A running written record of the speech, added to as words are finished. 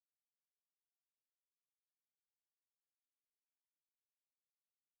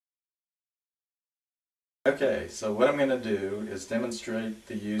Okay, so what I'm going to do is demonstrate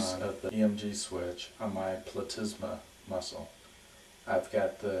the use of the EMG switch on my platysma muscle. I've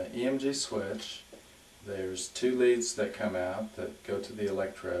got the EMG switch. There's two leads that come out that go to the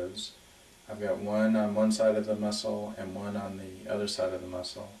electrodes. I've got one on one side of the muscle and one on the other side of the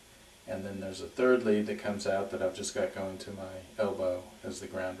muscle. And then there's a third lead that comes out that I've just got going to my elbow as the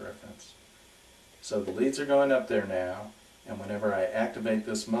ground reference. So the leads are going up there now, and whenever I activate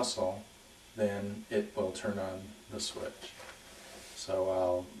this muscle, then it will turn on the switch. So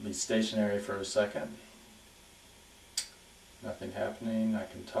I'll be stationary for a second. Nothing happening, I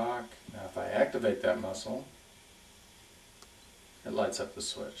can talk. Now if I activate that muscle, it lights up the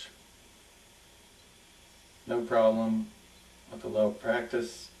switch. No problem. With a little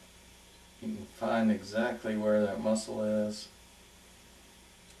practice, you can find exactly where that muscle is,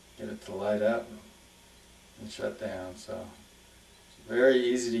 get it to light up and shut down. So it's very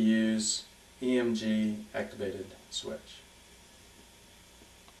easy to use EMG activated switch.